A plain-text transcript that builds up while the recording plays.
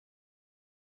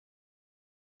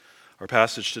Our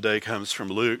passage today comes from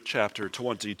Luke chapter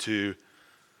 22,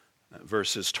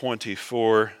 verses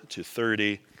 24 to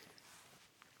 30.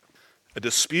 A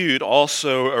dispute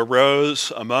also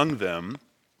arose among them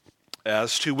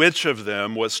as to which of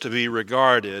them was to be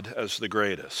regarded as the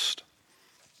greatest.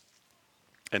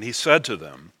 And he said to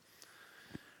them,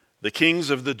 "The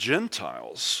kings of the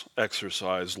Gentiles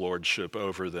exercise lordship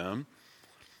over them,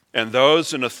 and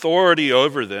those in authority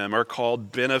over them are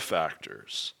called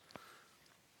benefactors.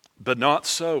 But not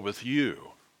so with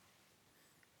you.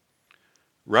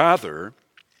 Rather,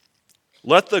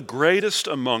 let the greatest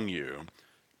among you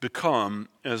become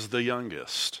as the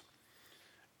youngest,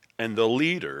 and the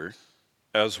leader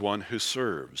as one who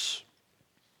serves.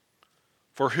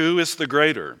 For who is the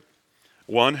greater,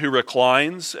 one who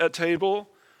reclines at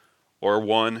table or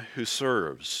one who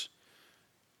serves?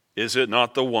 Is it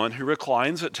not the one who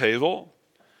reclines at table?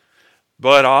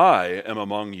 But I am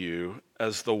among you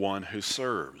as the one who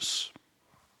serves.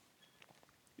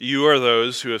 You are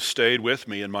those who have stayed with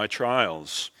me in my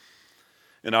trials,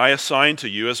 and I assign to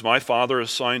you, as my Father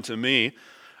assigned to me,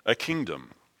 a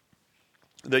kingdom,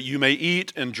 that you may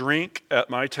eat and drink at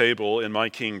my table in my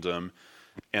kingdom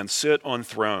and sit on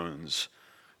thrones,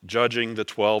 judging the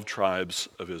 12 tribes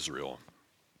of Israel."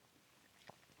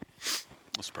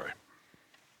 Let's pray.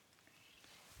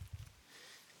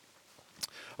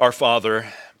 Our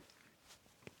Father,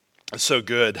 it's so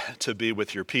good to be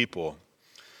with your people,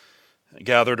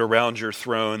 gathered around your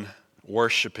throne,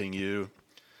 worshiping you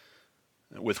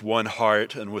with one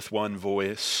heart and with one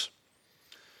voice.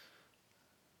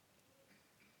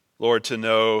 Lord, to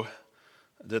know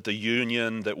that the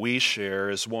union that we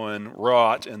share is one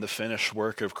wrought in the finished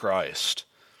work of Christ.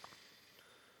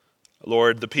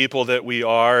 Lord, the people that we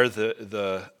are,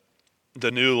 the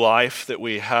new life that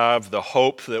we have, the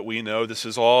hope that we know, this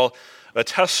is all a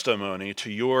testimony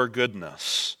to your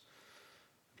goodness,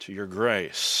 to your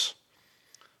grace,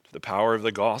 to the power of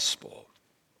the gospel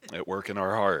at work in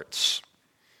our hearts.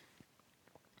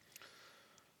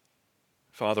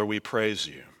 Father, we praise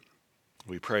you.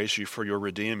 We praise you for your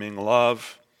redeeming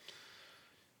love.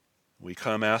 We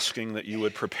come asking that you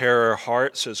would prepare our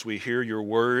hearts as we hear your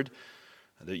word,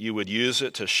 that you would use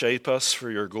it to shape us for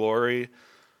your glory,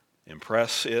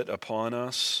 impress it upon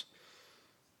us.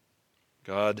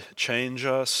 God, change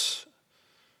us,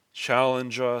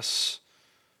 challenge us,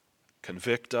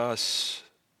 convict us,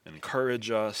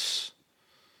 encourage us.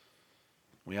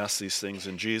 We ask these things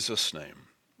in Jesus' name.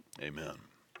 Amen.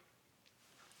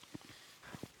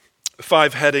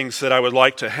 5 headings that I would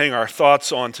like to hang our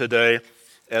thoughts on today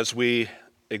as we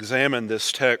examine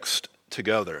this text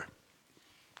together.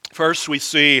 First, we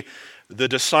see the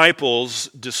disciples'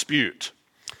 dispute.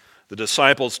 The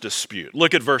disciples' dispute.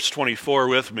 Look at verse 24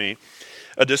 with me.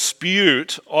 A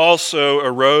dispute also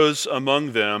arose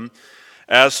among them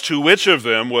as to which of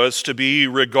them was to be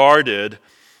regarded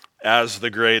as the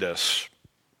greatest.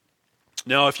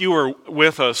 Now, if you were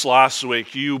with us last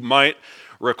week, you might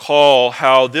recall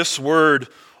how this word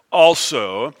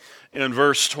also in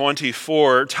verse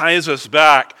 24 ties us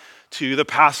back to the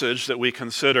passage that we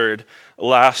considered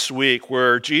last week,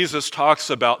 where Jesus talks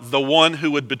about the one who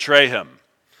would betray him,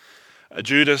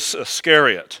 Judas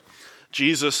Iscariot.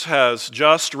 Jesus has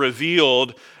just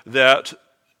revealed that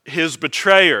his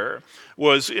betrayer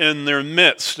was in their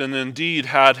midst and indeed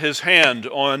had his hand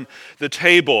on the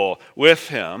table with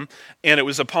him. And it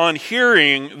was upon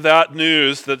hearing that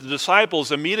news that the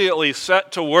disciples immediately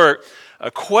set to work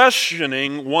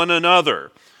questioning one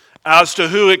another as to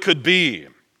who it could be.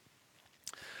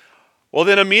 Well,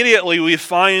 then immediately we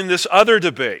find this other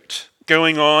debate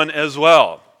going on as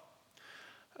well,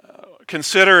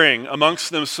 considering amongst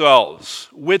themselves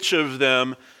which of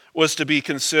them was to be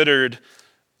considered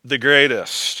the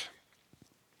greatest.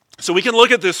 So we can look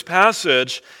at this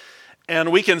passage and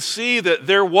we can see that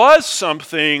there was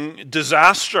something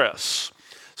disastrous,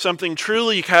 something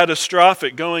truly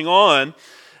catastrophic going on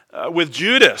with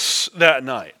Judas that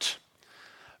night.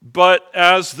 But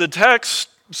as the text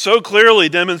so clearly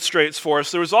demonstrates for us,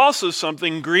 there was also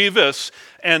something grievous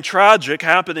and tragic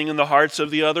happening in the hearts of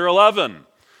the other 11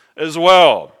 as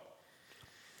well.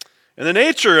 And the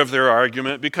nature of their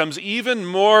argument becomes even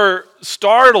more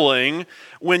startling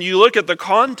when you look at the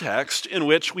context in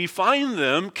which we find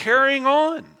them carrying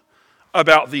on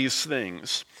about these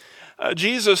things.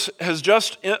 Jesus has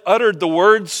just uttered the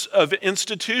words of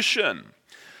institution.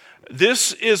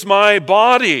 "This is my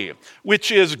body,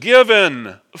 which is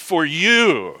given for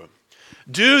you.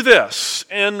 Do this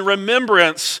in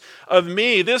remembrance of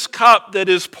me. This cup that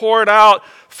is poured out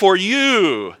for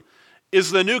you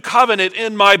is the new covenant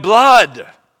in my blood."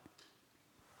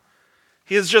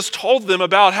 He has just told them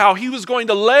about how he was going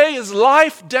to lay his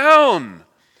life down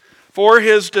for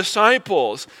his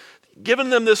disciples, given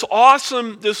them this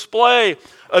awesome display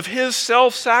of his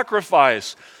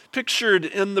self-sacrifice pictured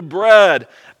in the bread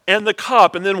and the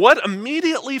cup. And then what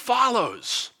immediately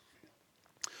follows?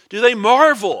 Do they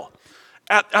marvel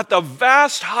at the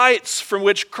vast heights from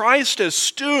which Christ has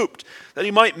stooped that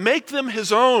he might make them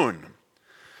his own?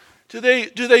 Do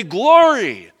they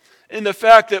glory in the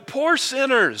fact that poor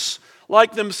sinners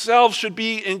like themselves should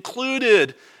be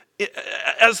included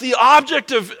as the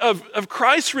object of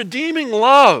Christ's redeeming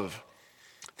love?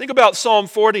 Think about Psalm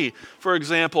 40, for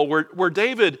example, where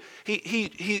David,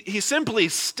 he simply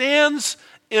stands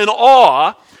in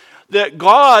awe that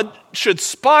God should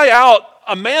spy out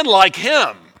a man like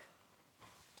him.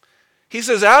 He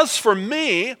says, "As for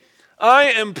me, I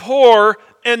am poor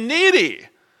and needy,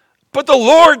 but the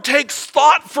Lord takes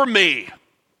thought for me."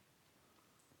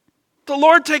 The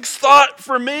Lord takes thought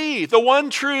for me. The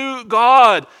one true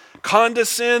God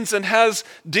condescends and has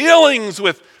dealings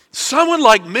with someone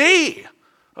like me,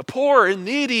 a poor and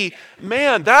needy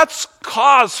man. That's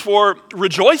cause for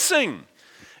rejoicing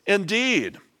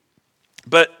indeed.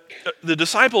 But the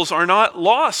disciples are not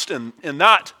lost in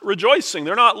that rejoicing.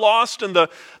 They're not lost in the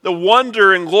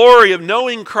wonder and glory of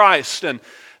knowing Christ and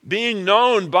being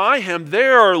known by him. They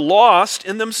are lost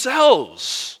in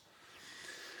themselves.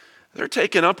 They're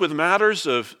taken up with matters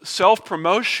of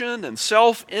self-promotion and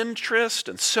self-interest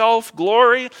and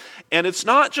self-glory. And it's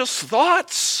not just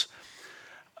thoughts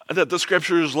that the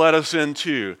scriptures let us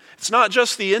into. It's not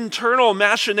just the internal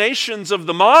machinations of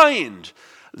the mind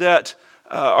that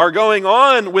are going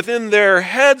on within their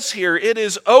heads here. It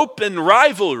is open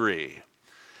rivalry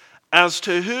as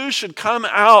to who should come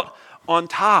out on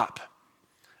top.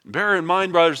 Bear in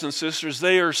mind, brothers and sisters,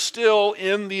 they are still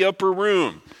in the upper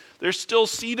room. They're still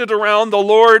seated around the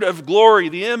Lord of glory,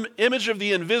 the image of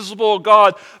the invisible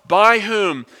God, by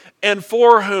whom and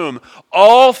for whom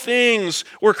all things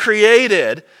were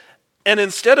created. And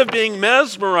instead of being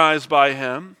mesmerized by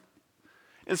him,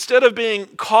 instead of being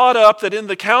caught up that in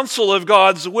the counsel of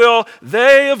God's will,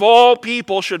 they of all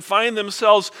people should find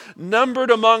themselves numbered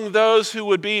among those who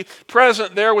would be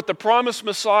present there with the promised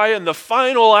Messiah in the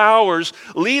final hours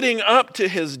leading up to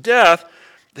his death.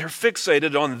 They're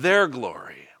fixated on their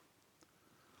glory,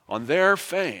 on their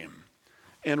fame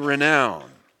and renown.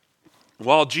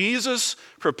 While Jesus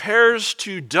prepares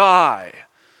to die,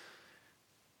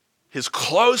 his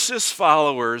closest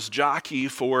followers jockey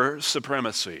for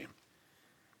supremacy.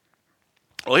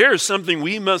 Well, here's something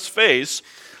we must face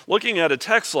looking at a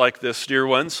text like this, dear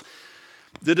ones.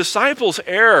 The disciples'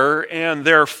 error and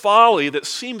their folly that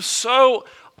seems so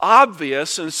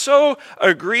obvious and so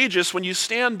egregious when you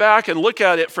stand back and look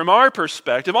at it from our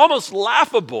perspective, almost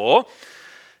laughable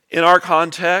in our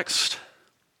context,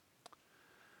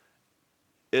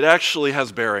 it actually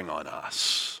has bearing on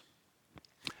us.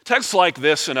 Texts like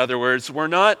this, in other words, were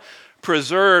not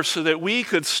preserved so that we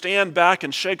could stand back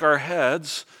and shake our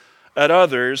heads at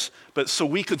others, but so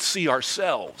we could see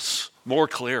ourselves more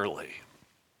clearly.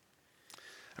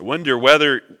 I wonder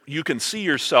whether you can see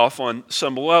yourself on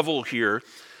some level here,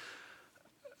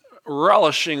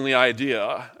 relishing the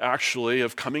idea, actually,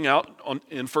 of coming out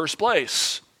in first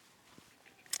place,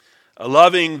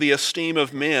 loving the esteem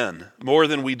of men more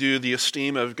than we do the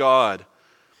esteem of God.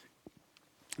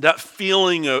 That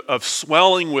feeling of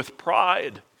swelling with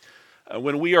pride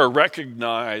when we are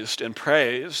recognized and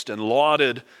praised and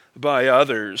lauded by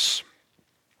others,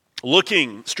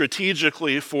 looking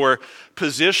strategically for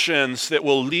positions that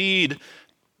will lead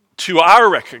to our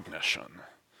recognition,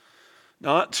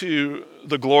 not to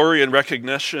the glory and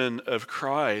recognition of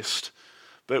Christ,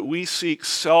 but we seek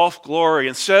self-glory.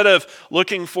 Instead of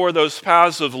looking for those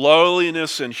paths of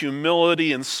lowliness and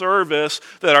humility and service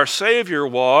that our Savior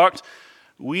walked,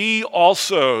 we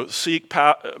also seek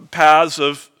paths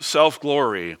of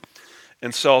self-glory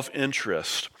and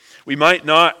self-interest. We might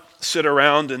not sit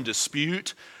around and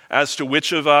dispute as to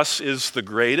which of us is the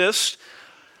greatest,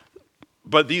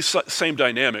 but these same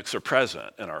dynamics are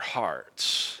present in our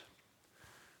hearts.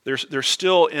 They're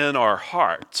still in our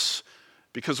hearts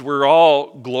because we're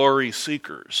all glory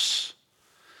seekers.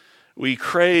 We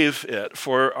crave it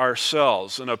for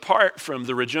ourselves, and apart from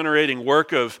the regenerating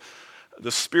work of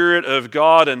the Spirit of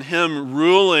God and Him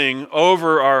ruling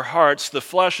over our hearts, the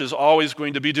flesh is always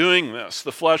going to be doing this.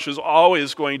 The flesh is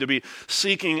always going to be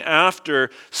seeking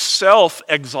after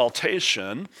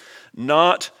self-exaltation,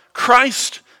 not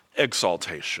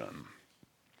Christ-exaltation.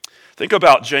 Think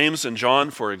about James and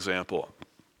John, for example.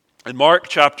 In Mark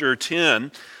chapter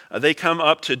 10, they come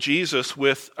up to Jesus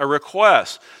with a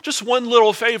request, just one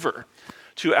little favor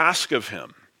to ask of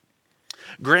Him.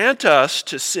 grant us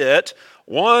to sit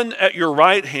one at your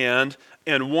right hand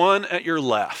and one at your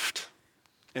left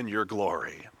in your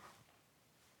glory.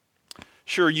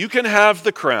 Sure, you can have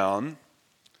the crown,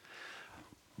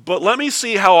 but let me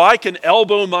see how I can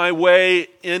elbow my way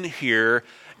in here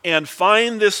and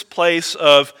find this place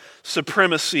of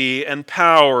supremacy and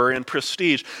power and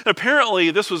prestige. And apparently,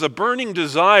 this was a burning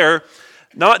desire,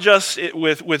 not just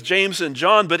with James and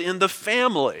John, but in the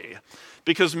family.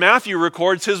 Because Matthew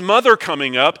records his mother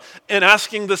coming up and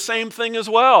asking the same thing as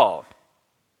well.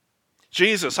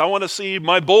 Jesus, I want to see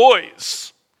my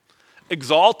boys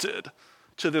exalted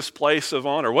to this place of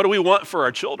honor. What do we want for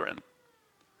our children?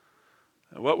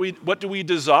 What do we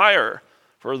desire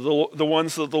for the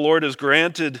ones that the Lord has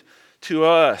granted to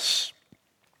us?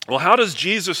 Well, how does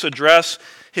Jesus address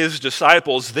his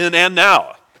disciples then and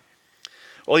now?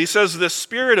 Well, he says this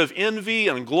spirit of envy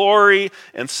and glory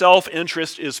and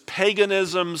self-interest is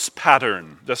paganism's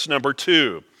pattern. That's number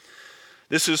 2.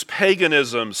 This is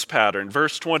paganism's pattern.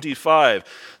 Verse 25,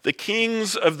 the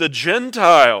kings of the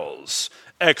Gentiles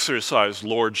exercise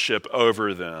lordship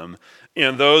over them,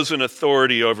 and those in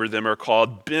authority over them are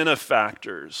called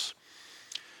benefactors.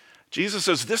 Jesus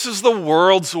says this is the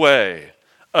world's way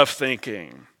of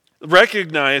thinking.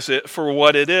 Recognize it for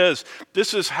what it is.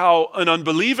 This is how an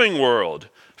unbelieving world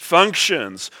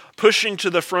functions, pushing to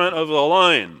the front of the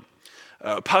line,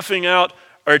 puffing out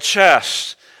our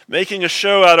chest, making a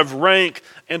show out of rank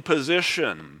and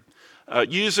position,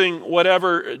 using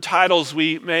whatever titles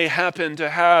we may happen to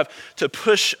have to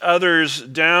push others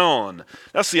down.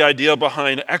 That's the idea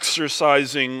behind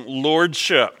exercising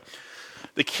lordship.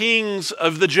 The kings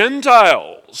of the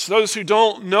Gentiles, those who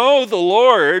don't know the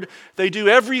Lord, they do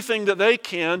everything that they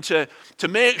can to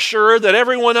make sure that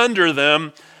everyone under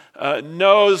them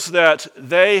knows that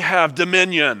they have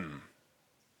dominion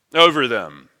over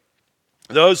them.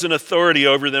 Those in authority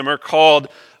over them are called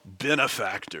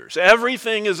benefactors.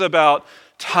 Everything is about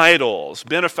titles.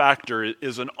 Benefactor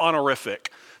is an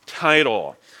honorific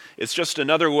title. It's just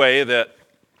another way that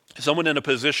someone in a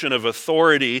position of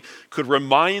authority could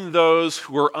remind those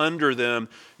who are under them,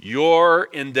 you're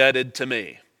indebted to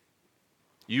me.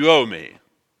 You owe me.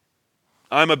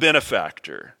 I'm a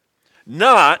benefactor.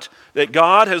 Not that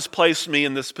God has placed me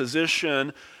in this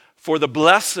position for the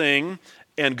blessing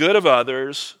and good of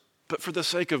others, but for the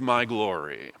sake of my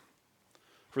glory,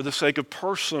 for the sake of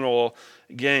personal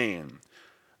gain.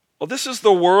 Well, this is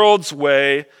the world's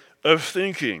way of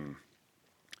thinking.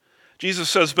 Jesus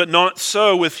says, but not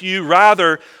so with you.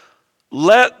 Rather,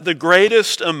 let the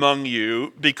greatest among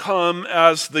you become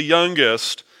as the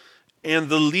youngest, and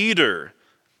the leader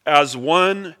as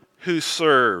one who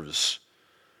serves.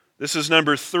 This is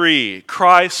number 3,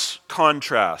 Christ's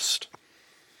contrast.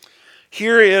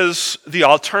 Here is the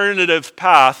alternative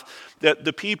path that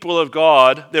the people of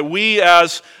God, that we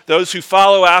as those who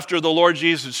follow after the Lord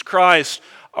Jesus Christ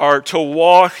are to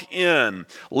walk in.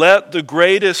 Let the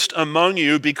greatest among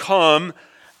you become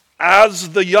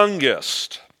as the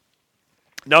youngest.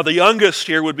 Now, the youngest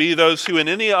here would be those who in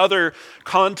any other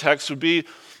context would be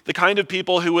the kind of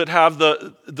people who would have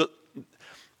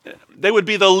they would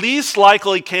be the least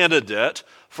likely candidate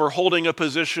for holding a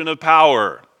position of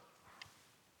power,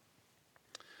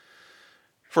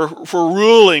 for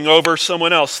ruling over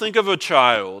someone else. Think of a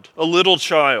child, a little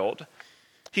child.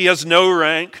 He has no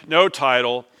rank, no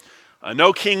title,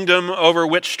 no kingdom over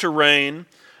which to reign,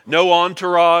 no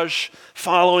entourage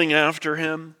following after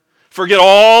him. Forget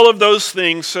all of those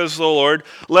things, says the Lord.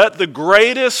 Let the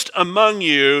greatest among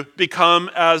you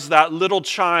become as that little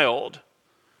child,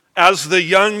 as the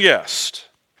youngest.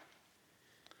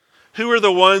 Who are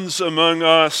the ones among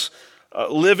us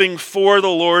living for the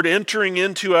Lord, entering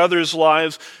into others'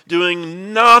 lives,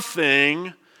 doing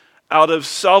nothing out of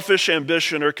selfish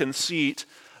ambition or conceit,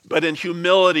 but in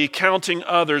humility counting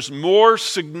others more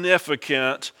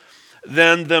significant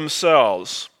than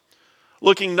themselves,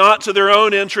 looking not to their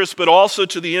own interests, but also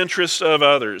to the interests of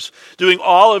others, doing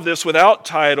all of this without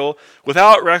title,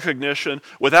 without recognition,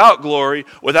 without glory,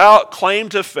 without claim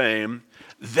to fame.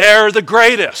 They're the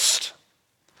greatest.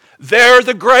 They're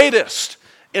the greatest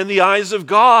in the eyes of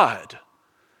God.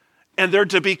 And they're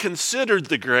to be considered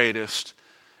the greatest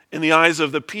in the eyes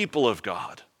of the people of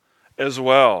God as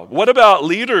well. What about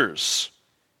leaders?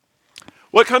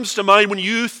 What comes to mind when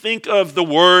you think of the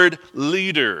word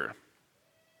leader?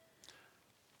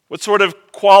 What sort of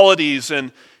qualities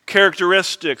and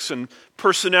characteristics and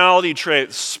personality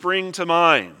traits spring to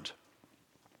mind?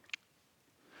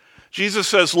 Jesus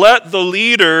says, let the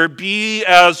leader be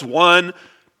as one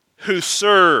who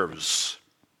serves.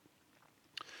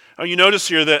 Now you notice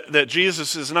here that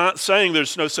Jesus is not saying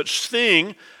there's no such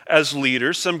thing as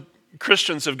leaders. Some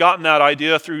Christians have gotten that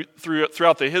idea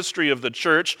throughout the history of the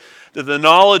church, that the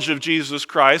knowledge of Jesus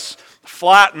Christ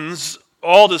flattens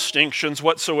all distinctions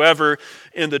whatsoever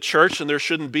in the church, and there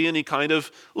shouldn't be any kind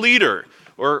of leader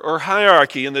or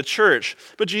hierarchy in the church.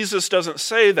 But Jesus doesn't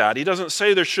say that. He doesn't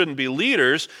say there shouldn't be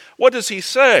leaders. What does he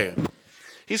say?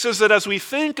 He says that as we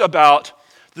think about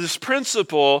this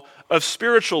principle of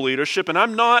spiritual leadership, and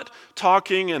I'm not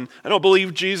talking, and I don't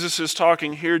believe Jesus is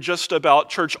talking here just about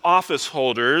church office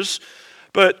holders,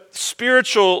 but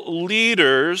spiritual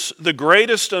leaders, the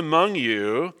greatest among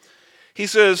you, he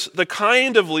says the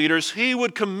kind of leaders he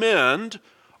would commend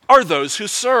are those who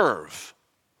serve.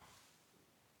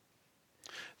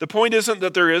 The point isn't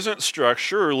that there isn't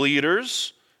structure or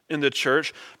leaders in the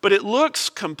church, but it looks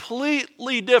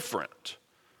completely different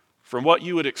from what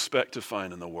you would expect to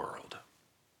find in the world.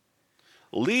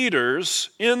 Leaders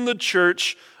in the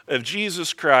church of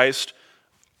Jesus Christ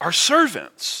are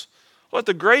servants. Let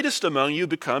the greatest among you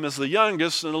become as the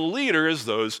youngest, and a leader as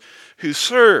those who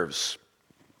serves.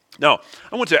 Now,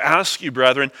 I want to ask you,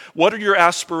 brethren, what are your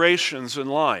aspirations in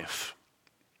life?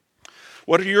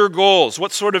 What are your goals?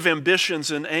 What sort of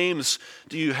ambitions and aims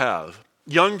do you have?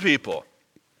 Young people,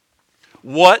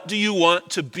 what do you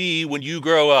want to be when you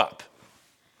grow up?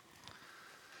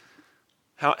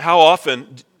 How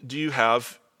often do you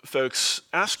have folks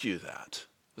ask you that?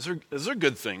 Those are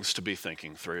good things to be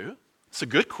thinking through. It's a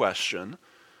good question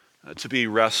to be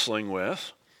wrestling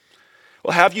with.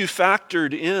 Well, have you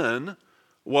factored in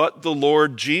what the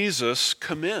Lord Jesus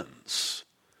commends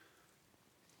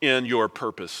in your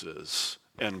purposes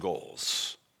and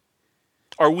goals?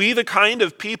 Are we the kind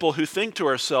of people who think to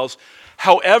ourselves,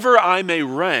 however I may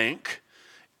rank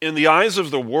in the eyes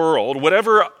of the world,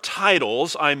 whatever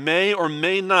titles I may or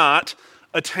may not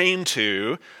attain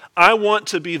to, I want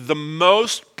to be the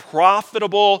most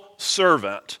profitable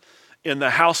servant in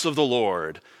the house of the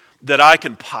Lord that I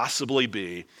can possibly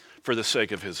be for the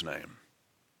sake of his name?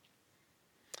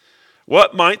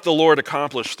 What might the Lord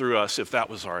accomplish through us if that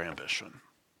was our ambition?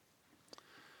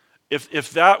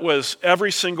 If that was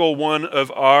every single one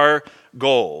of our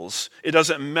goals, it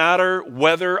doesn't matter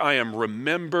whether I am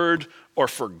remembered or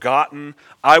forgotten.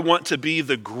 I want to be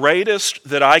the greatest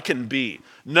that I can be,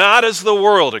 not as the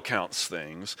world accounts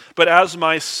things, but as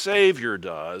my Savior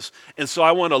does. And so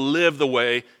I want to live the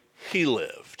way he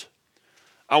lived.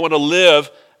 I want to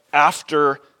live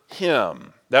after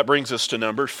him. That brings us to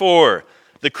number 4,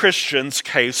 the Christian's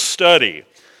case study.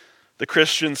 The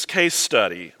Christian's case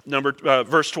study,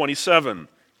 verse 27.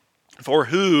 For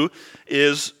who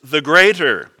is the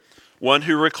greater, one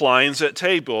who reclines at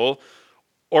table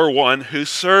or one who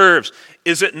serves?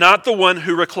 Is it not the one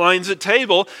who reclines at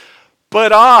table,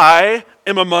 but I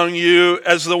am among you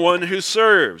as the one who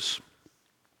serves?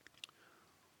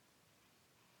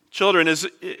 Children,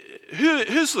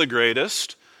 who's the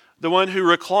greatest? The one who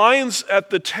reclines at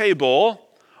the table,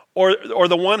 or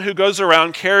the one who goes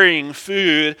around carrying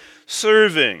food,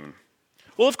 serving?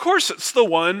 Well, of course, it's the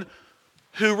one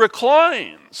who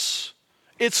reclines.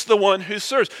 It's the one who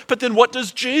serves. But then what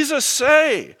does Jesus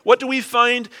say? What do we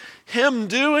find him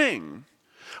doing?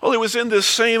 Well, it was in this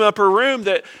same upper room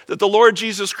that the Lord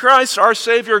Jesus Christ, our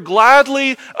Savior,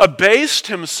 gladly abased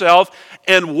himself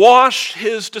and washed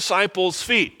his disciples'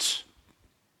 feet.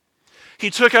 He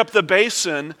took up the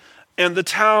basin and the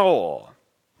towel.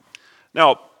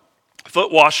 Now,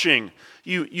 foot washing,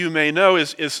 you may know,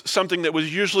 is something that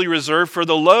was usually reserved for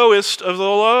the lowest of the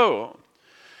low.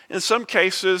 In some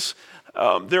cases,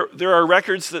 there are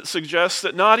records that suggest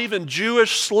that not even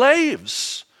Jewish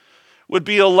slaves would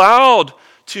be allowed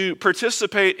to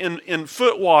participate in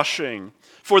foot washing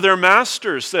for their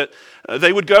masters, that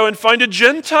they would go and find a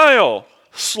Gentile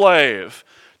slave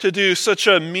to do such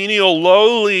a menial,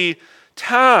 lowly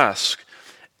task.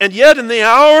 And yet in the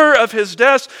hour of his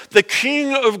death, the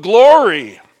King of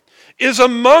glory is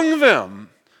among them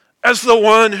as the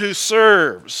one who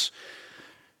serves.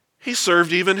 He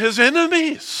served even his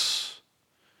enemies.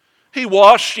 He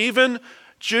washed even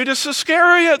Judas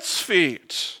Iscariot's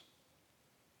feet.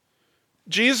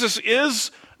 Jesus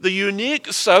is the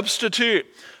unique substitute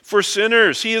for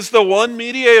sinners. He is the one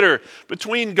mediator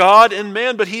between God and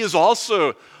man, but he is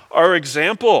also our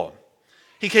example.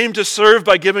 He came to serve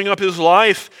by giving up his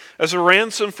life as a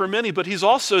ransom for many, but he's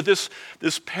also this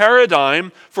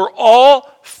paradigm for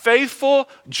all faithful,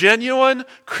 genuine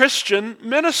Christian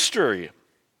ministry.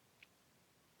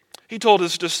 He told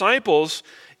his disciples,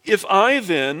 "If I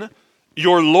then,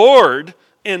 your Lord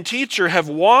and teacher, have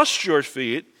washed your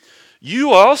feet,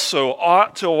 you also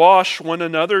ought to wash one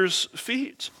another's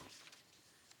feet."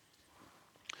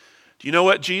 Do you know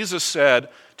what Jesus said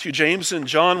to James and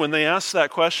John when they asked that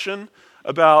question?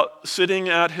 about sitting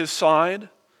at his side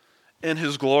in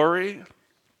his glory?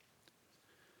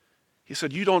 He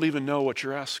said, you don't even know what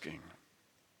you're asking.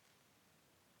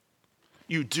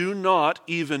 You do not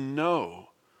even know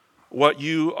what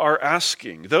you are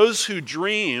asking. Those who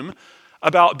dream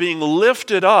about being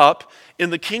lifted up in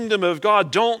the kingdom of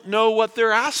God don't know what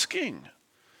they're asking.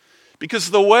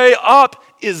 Because the way up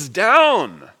is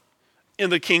down in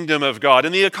the kingdom of God.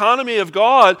 In the economy of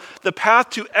God, the path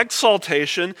to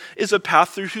exaltation is a path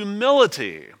through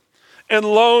humility and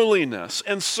lowliness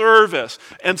and service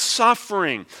and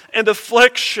suffering and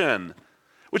affliction,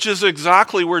 which is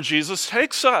exactly where Jesus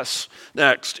takes us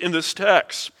next in this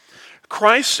text.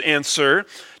 Christ's answer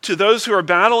to those who are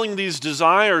battling these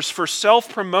desires for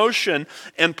self-promotion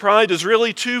and pride is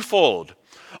really twofold.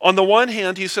 On the one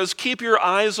hand, he says, keep your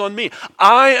eyes on me.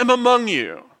 I am among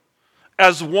you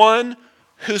as one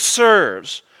who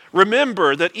serves.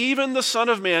 Remember that even the Son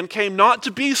of Man came not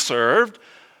to be served,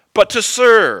 but to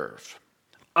serve.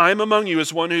 I am among you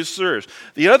as one who serves.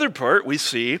 The other part we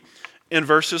see in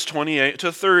verses 28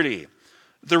 to 30,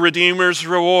 the Redeemer's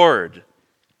reward.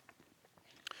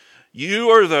 You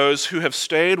are those who have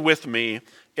stayed with me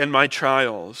in my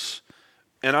trials,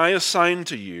 and I assign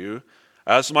to you,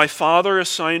 as my Father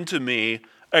assigned to me,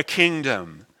 a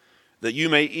kingdom, that you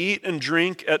may eat and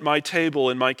drink at my table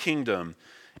in my kingdom,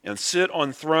 and sit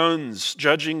on thrones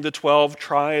judging the 12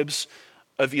 tribes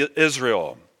of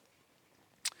Israel.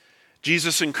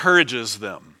 Jesus encourages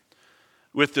them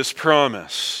with this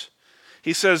promise.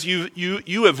 He says,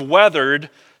 you have weathered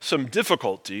some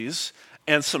difficulties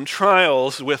and some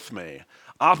trials with me,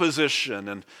 opposition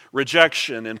and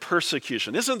rejection and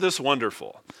persecution. Isn't this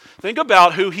wonderful? Think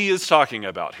about who he is talking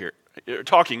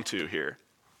to here.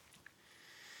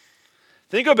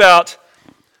 Think about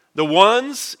the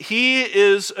ones he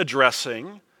is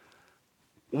addressing,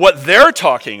 what they're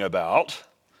talking about,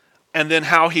 and then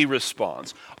how he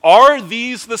responds. Are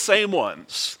these the same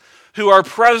ones who are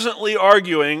presently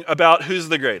arguing about who's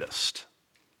the greatest?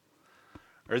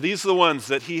 Are these the ones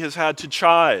that he has had to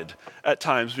chide at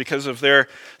times because of their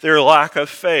lack of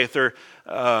faith, or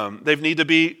they've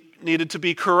needed to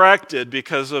be corrected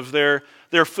because of their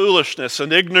foolishness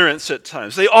and ignorance at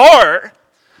times? They are,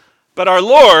 but our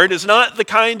Lord is not the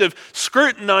kind of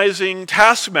scrutinizing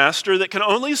taskmaster that can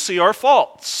only see our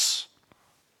faults.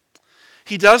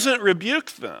 He doesn't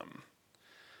rebuke them.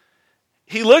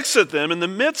 He looks at them in the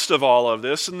midst of all of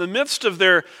this, in the midst of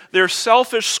their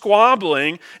selfish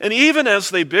squabbling, and even as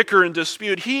they bicker and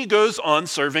dispute, he goes on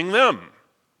serving them.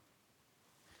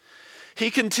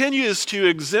 He continues to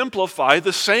exemplify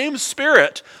the same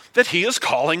spirit that he is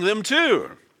calling them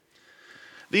to.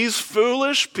 These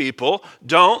foolish people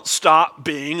don't stop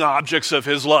being objects of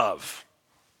his love.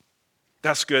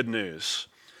 That's good news.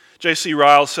 J.C.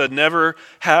 Ryle said, never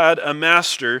had a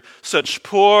master such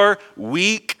poor,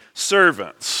 weak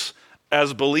servants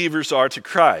as believers are to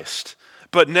Christ,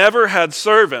 but never had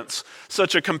servants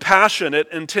such a compassionate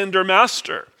and tender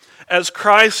master as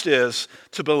Christ is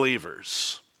to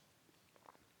believers.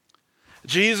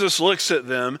 Jesus looks at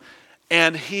them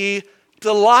and he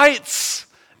delights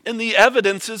in the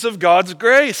evidences of God's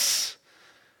grace.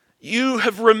 You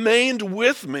have remained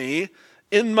with me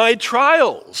in my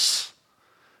trials.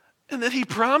 And then he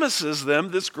promises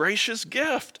them this gracious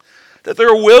gift, that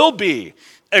there will be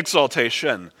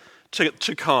exaltation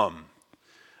to come.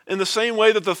 In the same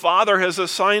way that the Father has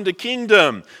assigned a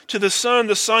kingdom to the Son,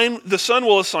 the Son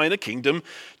will assign a kingdom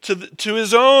to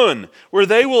his own, where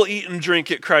they will eat and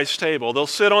drink at Christ's table. They'll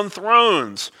sit on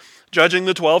thrones, judging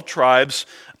the 12 tribes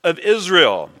of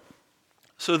Israel.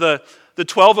 So the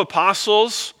 12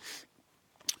 apostles,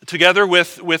 together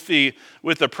with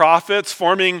the prophets,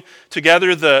 forming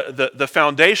together the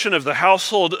foundation of the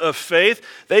household of faith,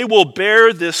 they will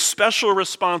bear this special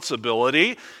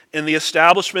responsibility in the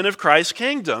establishment of Christ's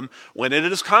kingdom when it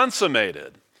is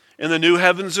consummated in the new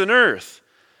heavens and earth.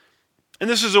 And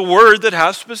this is a word that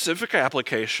has specific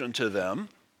application to them,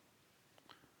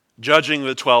 judging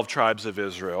the 12 tribes of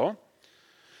Israel.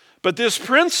 But this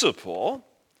principle,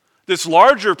 this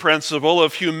larger principle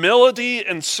of humility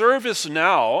and service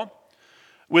now,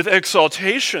 with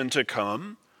exaltation to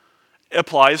come,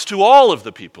 applies to all of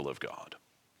the people of God.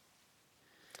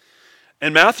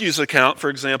 In Matthew's account,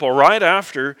 for example, right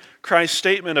after Christ's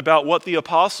statement about what the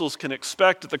apostles can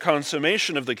expect at the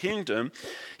consummation of the kingdom,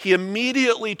 he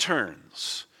immediately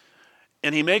turns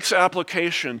and he makes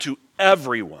application to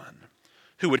everyone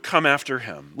who would come after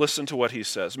him. Listen to what he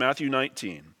says, Matthew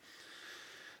 19.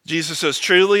 Jesus says,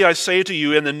 truly I say to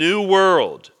you, in the new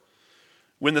world,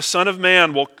 when the Son of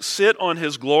Man will sit on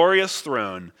his glorious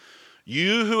throne,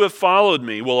 you who have followed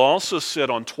me will also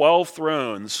sit on 12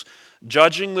 thrones,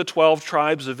 judging the 12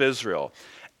 tribes of Israel.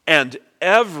 And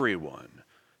everyone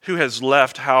who has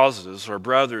left houses or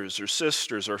brothers or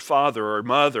sisters or father or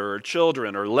mother or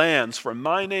children or lands for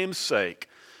my name's sake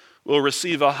will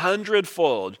receive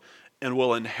 100-fold and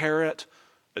will inherit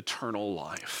eternal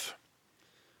life.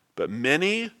 But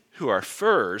many who are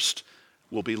first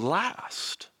will be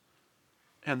last,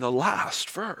 and the last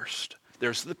first.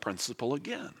 There's the principle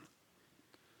again.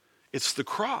 It's the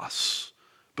cross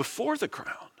before the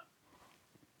crown.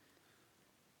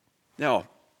 Now,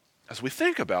 as we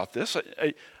think about this,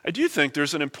 I do think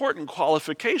there's an important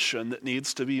qualification that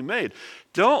needs to be made.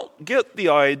 Don't get the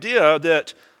idea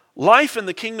that life in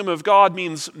the kingdom of God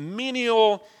means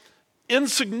menial,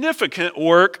 insignificant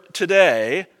work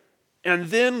today and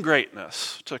then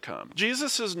greatness to come.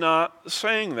 Jesus is not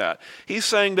saying that. He's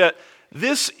saying that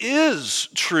this is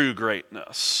true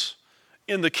greatness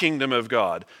in the kingdom of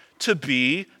God, to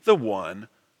be the one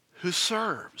who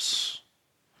serves,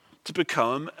 to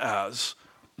become as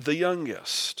the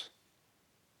youngest.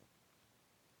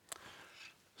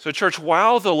 So, church,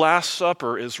 while the Last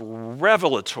Supper is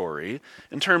revelatory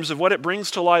in terms of what it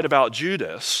brings to light about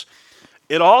Judas,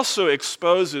 it also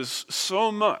exposes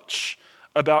so much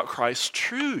about Christ's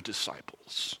true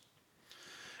disciples.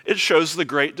 It shows the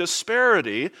great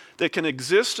disparity that can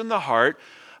exist in the heart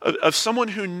of someone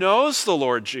who knows the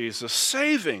Lord Jesus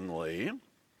savingly,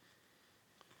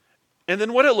 and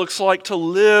then what it looks like to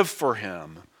live for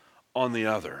him on the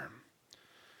other.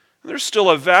 There's still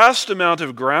a vast amount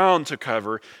of ground to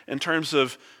cover in terms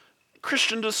of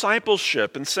Christian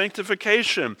discipleship and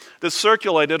sanctification that's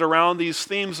circulated around these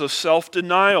themes of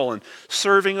self-denial and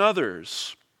serving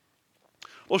others.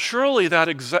 Well, surely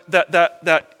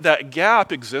that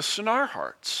gap exists in our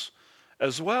hearts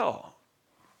as well.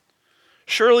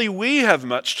 Surely we have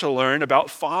much to learn about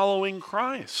following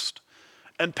Christ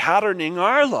and patterning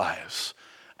our lives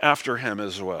after him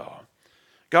as well.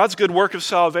 God's good work of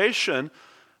salvation,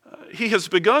 he has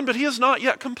begun, but he has not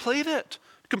yet completed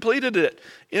it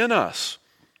in us.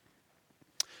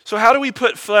 So how do we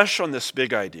put flesh on this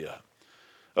big idea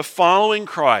of following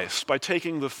Christ by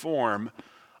taking the form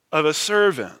of a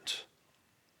servant?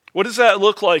 What does that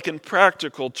look like in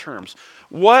practical terms?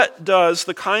 What does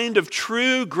the kind of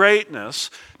true greatness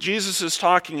Jesus is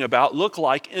talking about look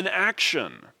like in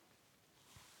action?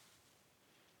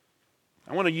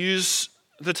 I want to use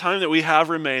the time that we have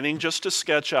remaining just to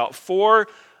sketch out 4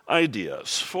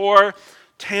 ideas, 4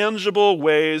 tangible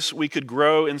ways we could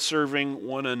grow in serving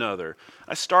one another.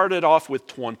 I started off with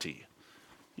 20.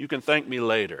 You can thank me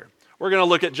later. We're going to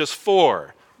look at just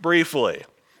 4 briefly,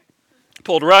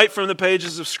 pulled right from the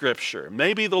pages of Scripture.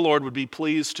 Maybe the Lord would be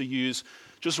pleased to use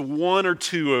just 1 or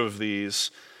 2 of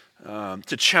these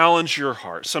to challenge your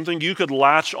heart, something you could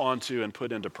latch onto and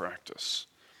put into practice.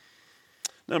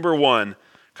 Number 1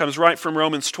 comes right from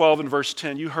Romans 12 and verse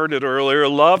 10. You heard it earlier.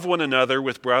 Love one another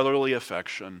with brotherly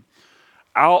affection.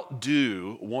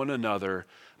 Outdo one another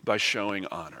by showing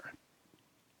honor.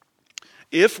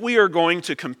 If we are going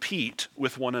to compete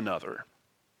with one another,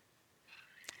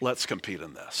 let's compete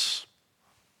in this.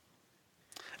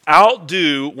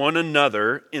 Outdo one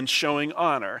another in showing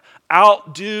honor.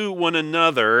 Outdo one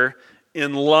another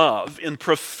in love, in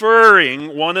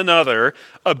preferring one another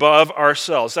above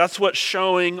ourselves. That's what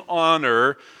showing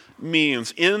honor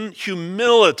means. In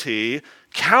humility,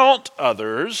 count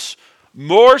others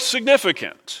more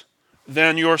significant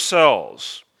than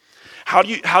yourselves. How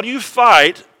do you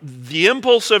fight the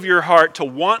impulse of your heart to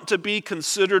want to be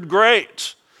considered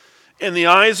great in the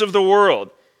eyes of the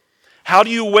world? How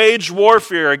do you wage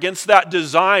warfare against that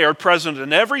desire present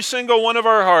in every single one of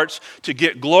our hearts to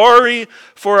get glory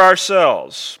for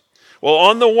ourselves? Well,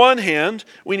 on the one hand,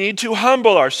 we need to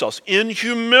humble ourselves in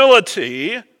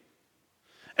humility.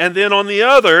 And then on the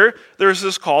other, there's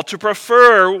this call to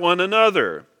prefer one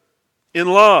another in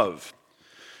love.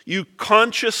 You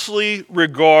consciously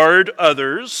regard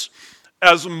others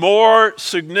as more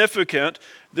significant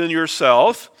than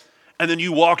yourself, and then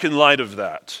you walk in light of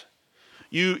that.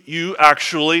 You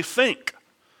actually think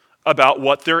about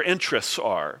what their interests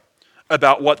are,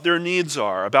 about what their needs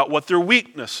are, about what their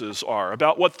weaknesses are,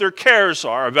 about what their cares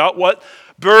are, about what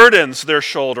burdens they're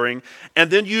shouldering,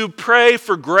 and then you pray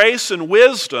for grace and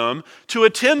wisdom to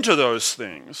attend to those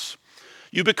things.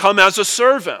 You become as a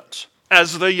servant,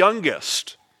 as the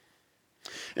youngest.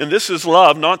 And this is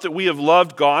love, not that we have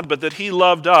loved God, but that he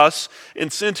loved us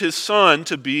and sent his Son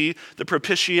to be the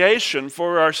propitiation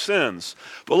for our sins.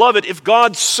 Beloved, if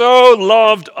God so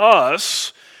loved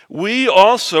us, we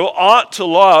also ought to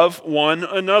love one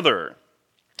another.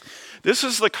 This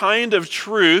is the kind of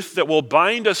truth that will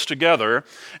bind us together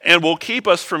and will keep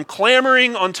us from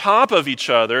clamoring on top of each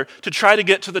other to try to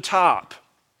get to the top.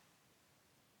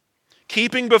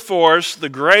 Keeping before us the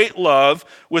great love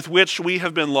with which we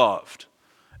have been loved,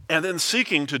 and then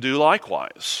seeking to do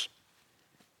likewise.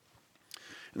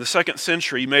 In the 2nd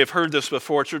century, you may have heard this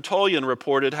before, Tertullian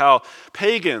reported how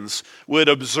pagans would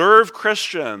observe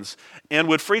Christians and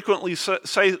would frequently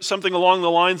say something along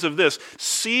the lines of this: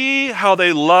 see how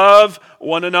they love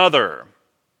one another.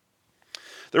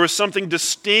 There was something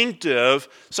distinctive,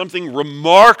 something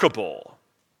remarkable,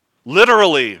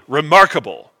 literally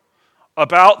remarkable,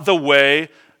 about the way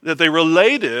that they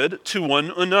related to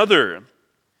one another.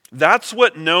 That's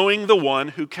what knowing the one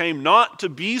who came not to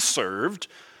be served,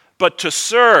 but to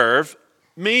serve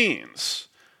means.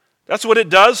 That's what it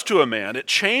does to a man. It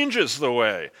changes the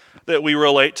way that we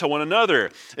relate to one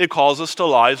another. It calls us to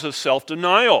lives of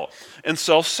self-denial and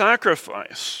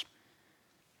self-sacrifice.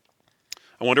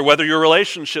 I wonder whether your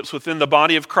relationships within the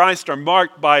body of Christ are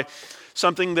marked by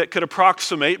something that could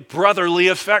approximate brotherly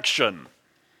affection.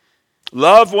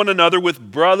 Love one another with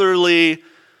brotherly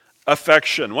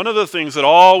affection. One of the things that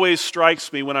always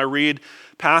strikes me when I read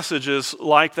passages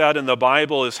like that in the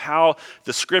Bible is how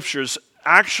the Scriptures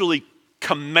actually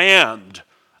command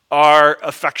our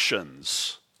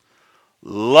affections.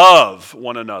 Love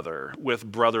one another with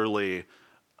brotherly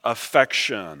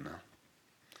affection.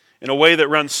 In a way that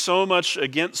runs so much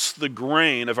against the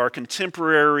grain of our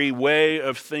contemporary way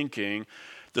of thinking,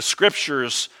 the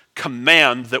Scriptures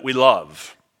command that we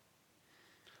love.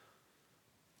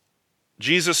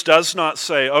 Jesus does not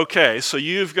say, okay, so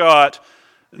you've got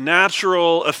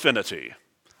natural affinity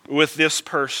with this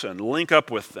person, link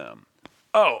up with them.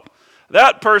 Oh,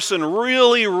 that person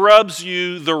really rubs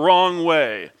you the wrong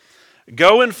way.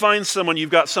 Go and find someone you've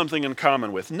got something in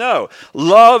common with. No,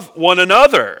 love one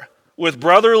another with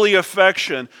brotherly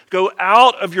affection. Go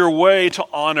out of your way to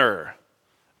honor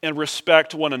and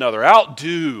respect one another.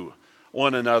 Outdo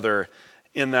one another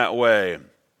in that way.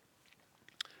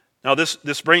 Now,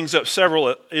 this brings up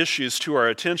several issues to our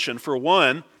attention. For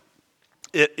one,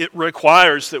 it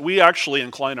requires that we actually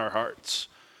incline our hearts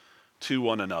to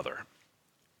one another.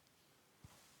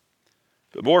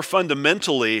 But more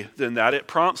fundamentally than that, it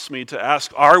prompts me to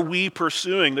ask, are we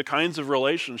pursuing the kinds of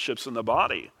relationships in the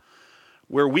body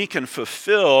where we can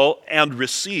fulfill and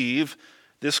receive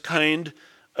this kind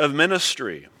of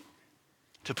ministry?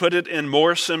 To put it in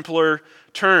more simpler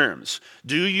terms,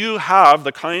 do you have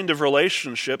the kind of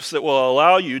relationships that will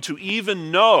allow you to even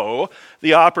know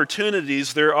the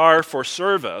opportunities there are for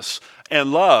service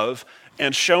and love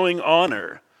and showing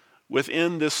honor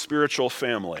within this spiritual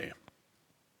family?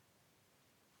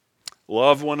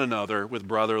 Love one another with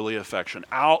brotherly affection.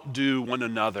 Outdo one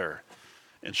another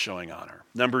in showing honor.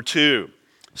 Number 2,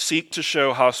 seek to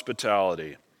show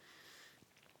hospitality.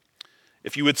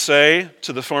 If you would say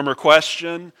to the former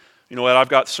question, you know what, I've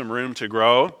got some room to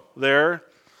grow there,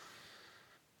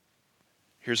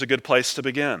 here's a good place to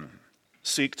begin.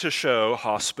 Seek to show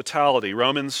hospitality.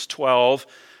 Romans 12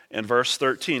 and verse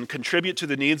 13. Contribute to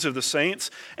the needs of the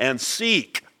saints and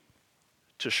seek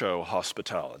to show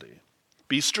hospitality.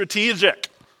 Be strategic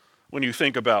when you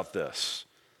think about this.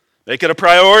 Make it a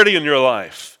priority in your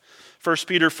life. 1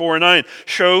 Peter 4:9.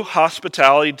 Show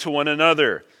hospitality to one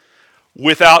another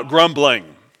without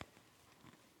grumbling,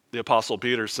 the Apostle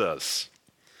Peter says.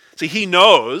 See, he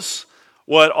knows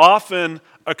what often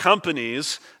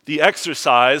accompanies the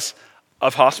exercise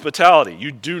of hospitality.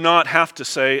 You do not have to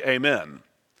say amen.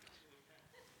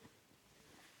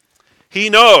 He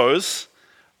knows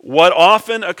what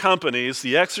often accompanies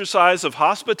the exercise of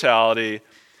hospitality,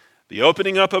 the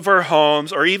opening up of our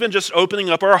homes, or even just opening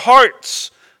up our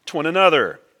hearts to one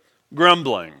another.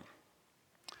 Grumbling.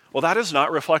 Well, that is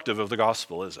not reflective of the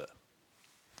gospel, is it?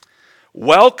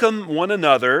 Welcome one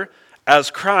another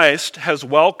as Christ has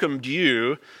welcomed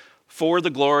you for the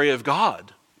glory of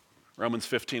God. Romans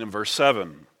 15 and verse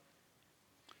 7.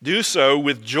 Do so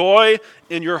with joy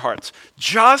in your hearts.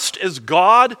 Just as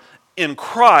God in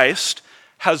Christ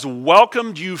has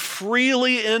welcomed you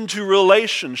freely into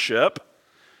relationship,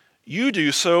 you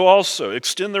do so also.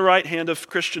 Extend the right hand of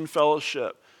Christian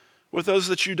fellowship with those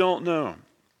that you don't know.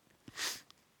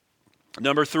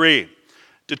 Number 3,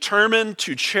 determine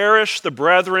to cherish the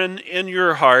brethren in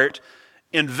your heart,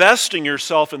 investing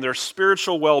yourself in their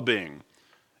spiritual well-being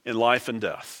in life and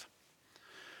death.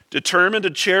 Determine to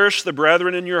cherish the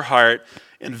brethren in your heart,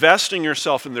 investing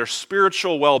yourself in their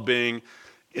spiritual well-being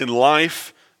in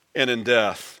life and in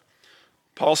death.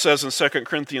 Paul says in 2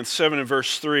 Corinthians 7 and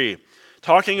verse 3,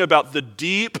 talking about the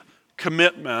deep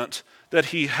commitment that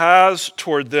he has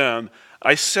toward them,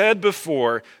 I said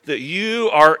before that you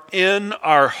are in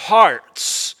our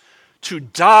hearts to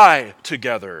die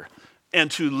together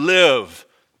and to live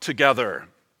together.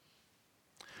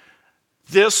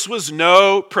 This was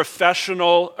no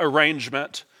professional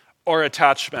arrangement or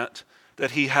attachment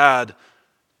that he had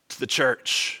to the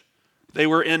church. They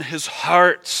were in his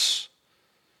hearts.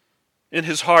 In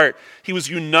his heart. He was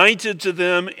united to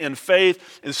them in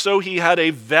faith, and so he had a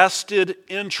vested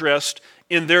interest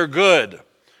in their good,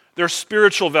 their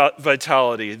spiritual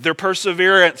vitality, their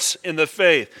perseverance in the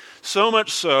faith. So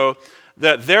much so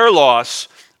that their loss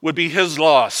would be his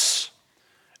loss,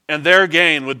 and their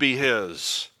gain would be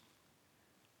his.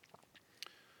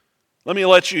 Let me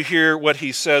let you hear what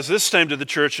he says this time to the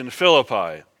church in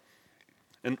Philippi.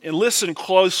 And listen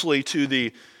closely to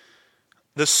the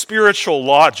spiritual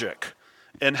logic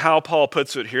and how Paul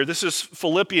puts it here. This is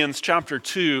Philippians chapter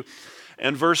 2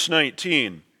 and verse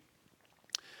 19.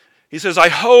 He says, I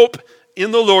hope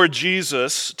in the Lord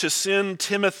Jesus to send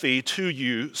Timothy to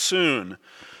you soon,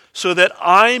 so that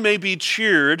I may be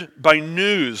cheered by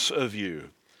news of you.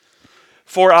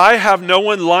 For I have no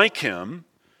one like him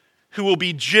who will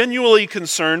be genuinely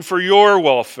concerned for your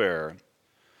welfare.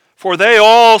 For they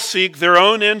all seek their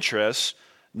own interests,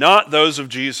 not those of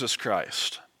Jesus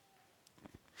Christ.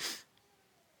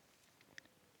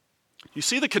 You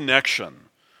see the connection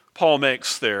Paul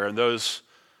makes there in those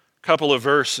couple of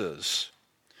verses.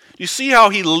 You see how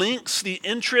he links the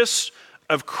interests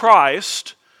of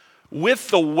Christ with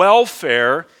the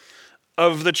welfare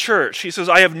of the church. He says,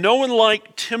 I have no one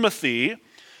like Timothy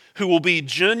who will be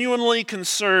genuinely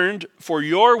concerned for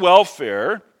your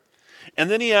welfare. And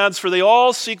then he adds, for they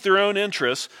all seek their own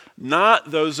interests,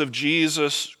 not those of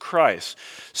Jesus Christ.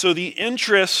 So the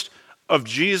interest of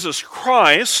Jesus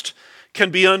Christ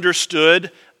can be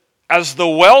understood as the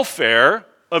welfare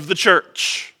of the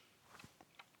church.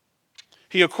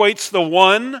 He equates the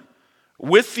one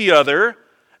with the other,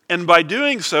 and by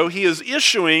doing so, he is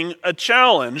issuing a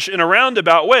challenge in a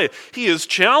roundabout way. He is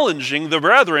challenging the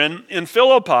brethren in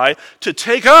Philippi to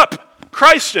take up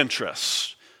Christ's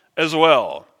interests as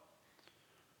well,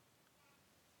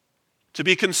 to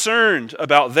be concerned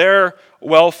about their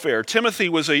welfare. Timothy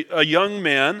was a young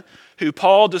man who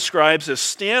Paul describes as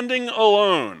standing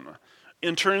alone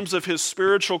in terms of his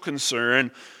spiritual concern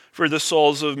for the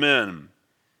souls of men.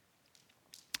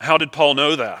 How did Paul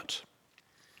know that?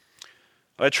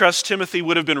 I trust Timothy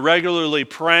would have been regularly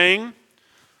praying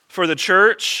for the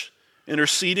church,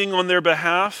 interceding on their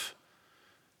behalf.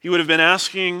 He would have been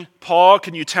asking Paul,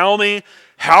 can you tell me,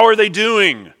 how are they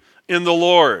doing in the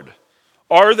Lord?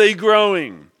 Are they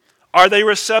growing? Are they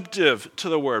receptive to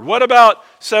the word? What about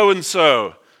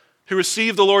so-and-so who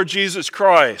received the Lord Jesus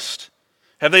Christ?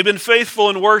 Have they been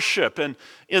faithful in worship and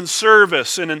in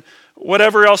service and in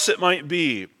whatever else it might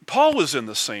be? Paul was in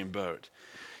the same boat.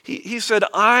 He said,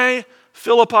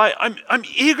 Philippi, I'm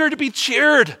eager to be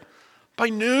cheered by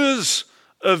news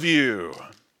of you.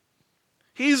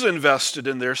 He's invested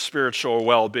in their spiritual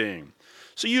well-being.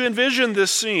 So you envision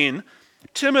this scene,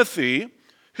 Timothy,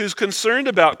 who's concerned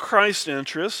about Christ's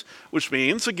interests, which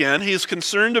means, again, he's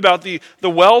concerned about the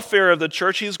welfare of the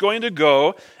church. He's going to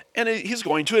go and he's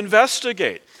going to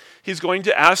investigate. He's going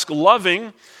to ask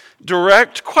loving,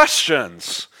 direct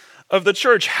questions of the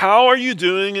church. How are you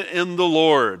doing in the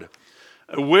Lord?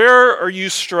 Where are you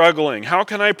struggling? How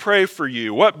can I pray for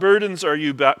you? What burdens are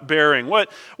you bearing? What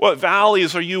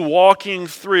valleys are you walking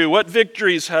through? What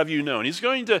victories have you known? He's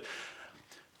going to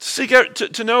seek out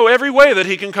to know every way that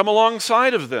he can come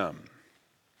alongside of them.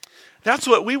 That's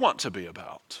what we want to be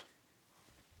about.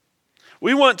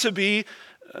 We want to be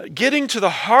getting to the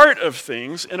heart of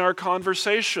things in our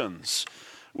conversations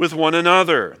with one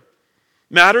another.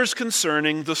 Matters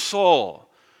concerning the soul,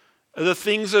 the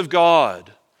things of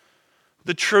God,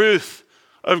 the truth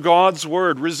of God's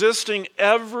word, resisting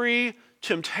every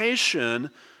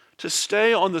temptation to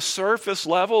stay on the surface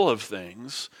level of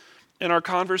things in our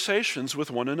conversations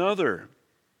with one another.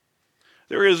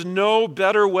 There is no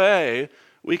better way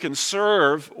we can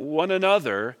serve one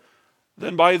another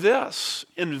than by this,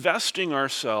 investing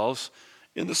ourselves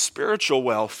in the spiritual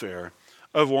welfare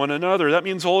of one another. That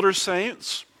means, older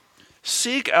saints,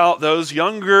 seek out those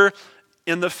younger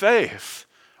in the faith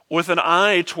with an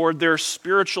eye toward their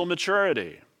spiritual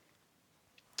maturity.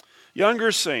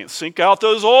 Younger saints, seek out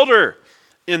those older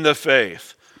in the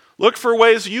faith. Look for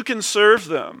ways you can serve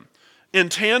them in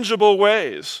tangible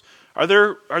ways. Are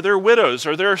there widows?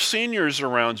 Are there seniors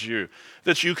around you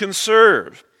that you can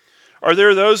serve? Are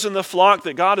there those in the flock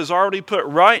that God has already put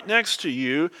right next to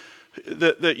you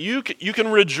that you can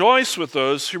rejoice with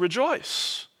those who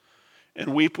rejoice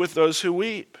and weep with those who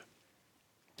weep?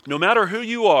 No matter who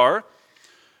you are,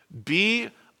 Be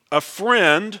a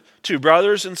friend to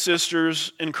brothers and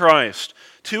sisters in Christ.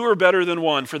 Two are better than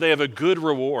one, for they have a good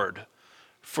reward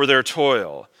for their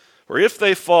toil. For if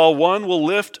they fall, one will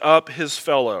lift up his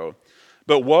fellow.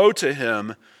 But woe to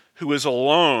him who is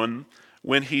alone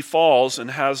when he falls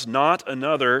and has not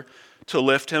another to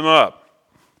lift him up.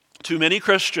 Too many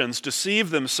Christians deceive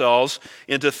themselves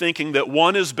into thinking that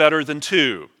one is better than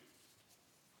two,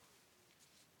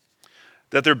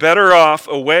 that they're better off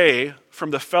away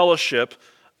from the fellowship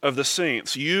of the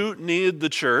saints. You need the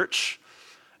church,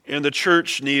 and the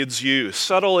church needs you.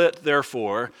 Settle it,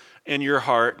 therefore, in your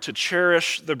heart to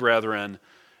cherish the brethren,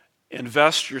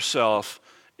 invest yourself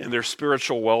in their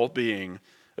spiritual well-being,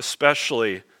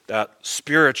 especially that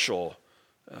spiritual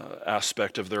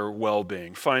aspect of their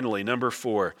well-being. Finally, number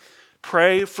 4,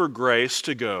 pray for grace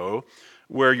to go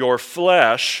where your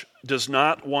flesh does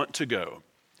not want to go,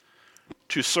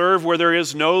 to serve where there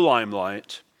is no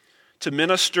limelight, to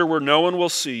minister where no one will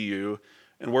see you,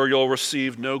 and where you'll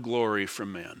receive no glory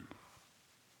from man.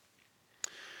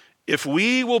 If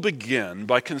we will begin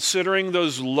by considering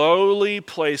those lowly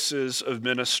places of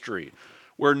ministry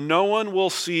where no one will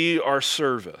see our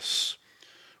service,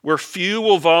 where few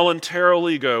will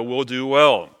voluntarily go, we'll do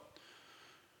well.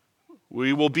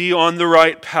 We will be on the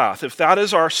right path. If that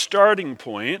is our starting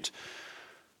point,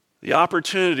 the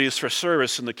opportunities for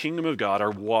service in the kingdom of God are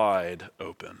wide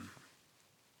open.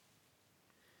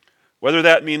 Whether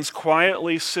that means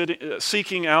quietly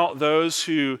seeking out those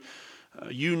who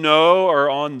you know are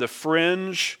on the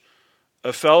fringe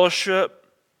of fellowship,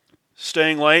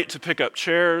 staying late to pick up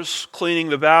chairs, cleaning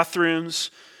the bathrooms,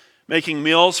 making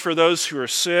meals for those who are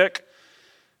sick,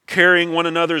 carrying one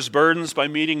another's burdens by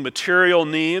meeting material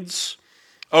needs,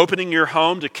 opening your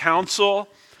home to counsel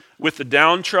with the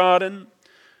downtrodden,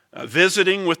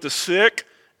 visiting with the sick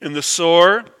and the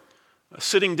sore,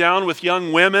 sitting down with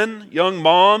young women, young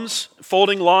moms,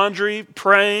 folding laundry,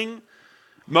 praying,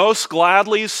 most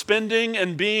gladly spending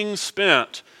and being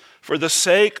spent for the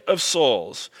sake of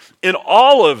souls. In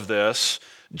all of this,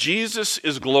 Jesus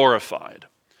is glorified,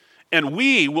 and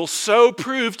we will so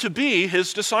prove to be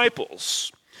his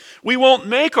disciples. We won't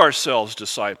make ourselves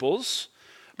disciples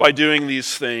by doing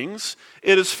these things.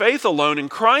 It is faith alone in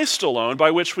Christ alone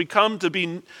by which we come to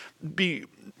be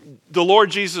the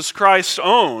Lord Jesus Christ's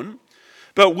own,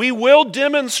 but we will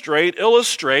demonstrate,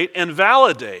 illustrate, and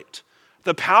validate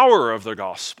the power of the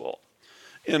gospel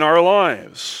in our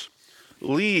lives.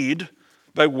 Lead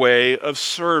by way of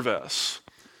service.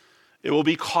 It will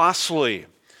be costly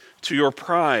to your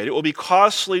pride. It will be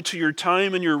costly to your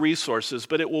time and your resources,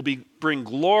 but it will bring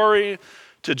glory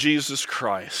to Jesus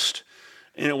Christ,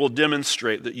 and it will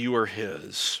demonstrate that you are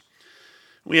his.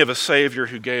 We have a Savior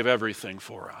who gave everything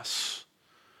for us.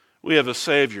 We have a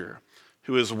Savior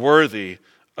who is worthy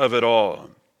of it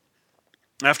all.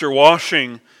 After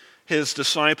washing his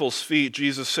disciples' feet,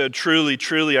 Jesus said, "Truly,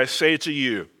 truly, I say to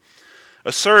you,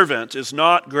 a servant is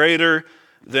not greater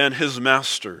than his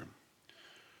master,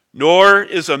 nor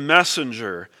is a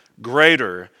messenger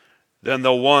greater than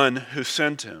the one who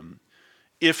sent him.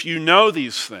 If you know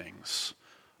these things,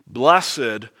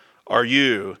 blessed are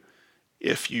you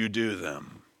if you do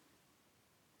them."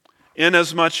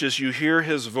 Inasmuch as you hear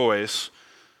his voice,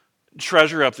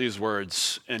 treasure up these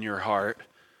words in your heart,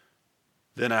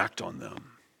 then act on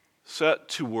them. Set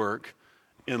to work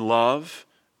in love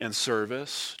and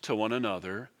service to one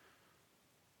another,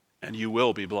 and you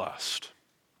will be blessed.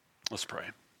 Let's pray.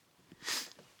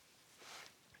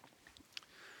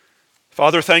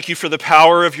 Father, thank you for the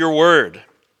power of your word.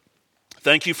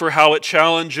 Thank you for how it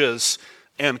challenges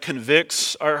and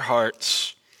convicts our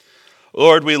hearts.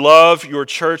 Lord, we love your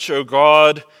church, O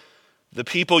God, the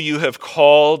people you have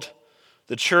called,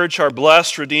 the church our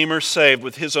blessed Redeemer saved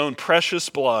with his own precious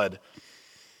blood.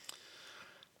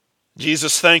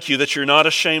 Jesus, thank you that you're not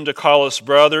ashamed to call us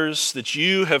brothers, that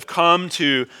you have come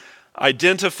to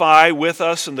identify with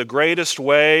us in the greatest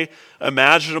way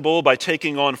imaginable by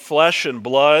taking on flesh and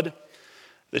blood,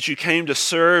 that you came to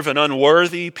serve an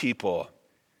unworthy people.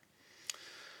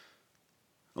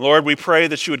 Lord, we pray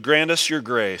that you would grant us your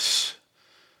grace,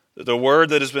 that the word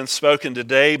that has been spoken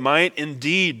today might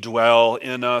indeed dwell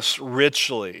in us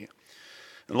richly.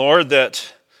 And Lord,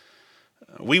 that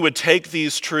we would take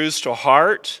these truths to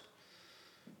heart.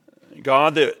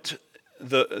 God, that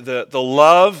the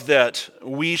love that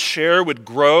we share would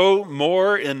grow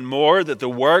more and more, that the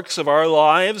works of our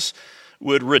lives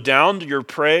would redound your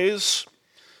praise.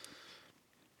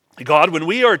 God, when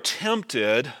we are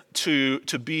tempted to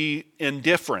be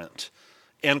indifferent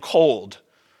and cold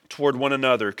toward one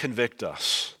another, convict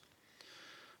us.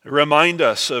 Remind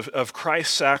us of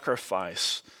Christ's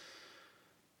sacrifice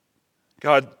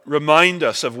God, remind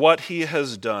us of what he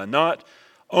has done, not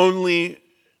only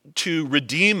to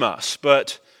redeem us,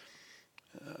 but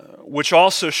which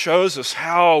also shows us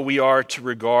how we are to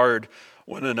regard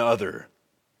one another,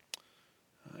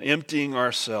 emptying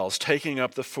ourselves, taking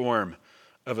up the form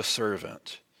of a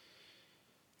servant.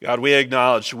 God, we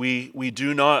acknowledge we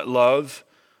do not love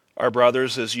our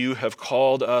brothers as you have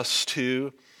called us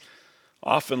to.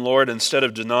 Often, Lord, instead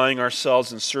of denying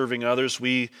ourselves and serving others,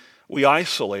 we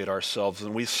isolate ourselves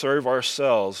and we serve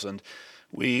ourselves, and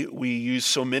we use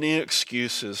so many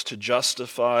excuses to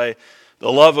justify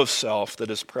the love of self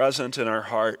that is present in our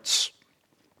hearts.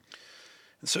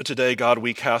 And so today, God,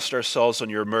 we cast ourselves on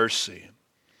your mercy.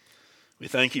 We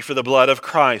thank you for the blood of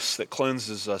Christ that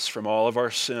cleanses us from all of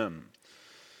our sin.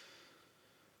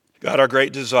 God, our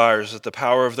great desire is that the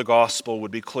power of the gospel would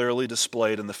be clearly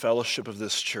displayed in the fellowship of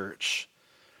this church,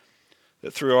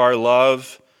 that through our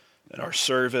love and our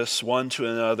service one to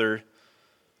another,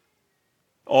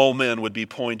 all men would be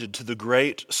pointed to the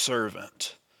great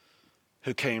servant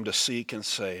who came to seek and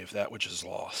save that which is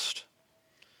lost.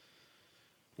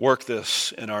 Work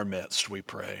this in our midst, we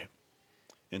pray.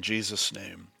 In Jesus'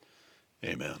 name,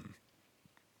 amen.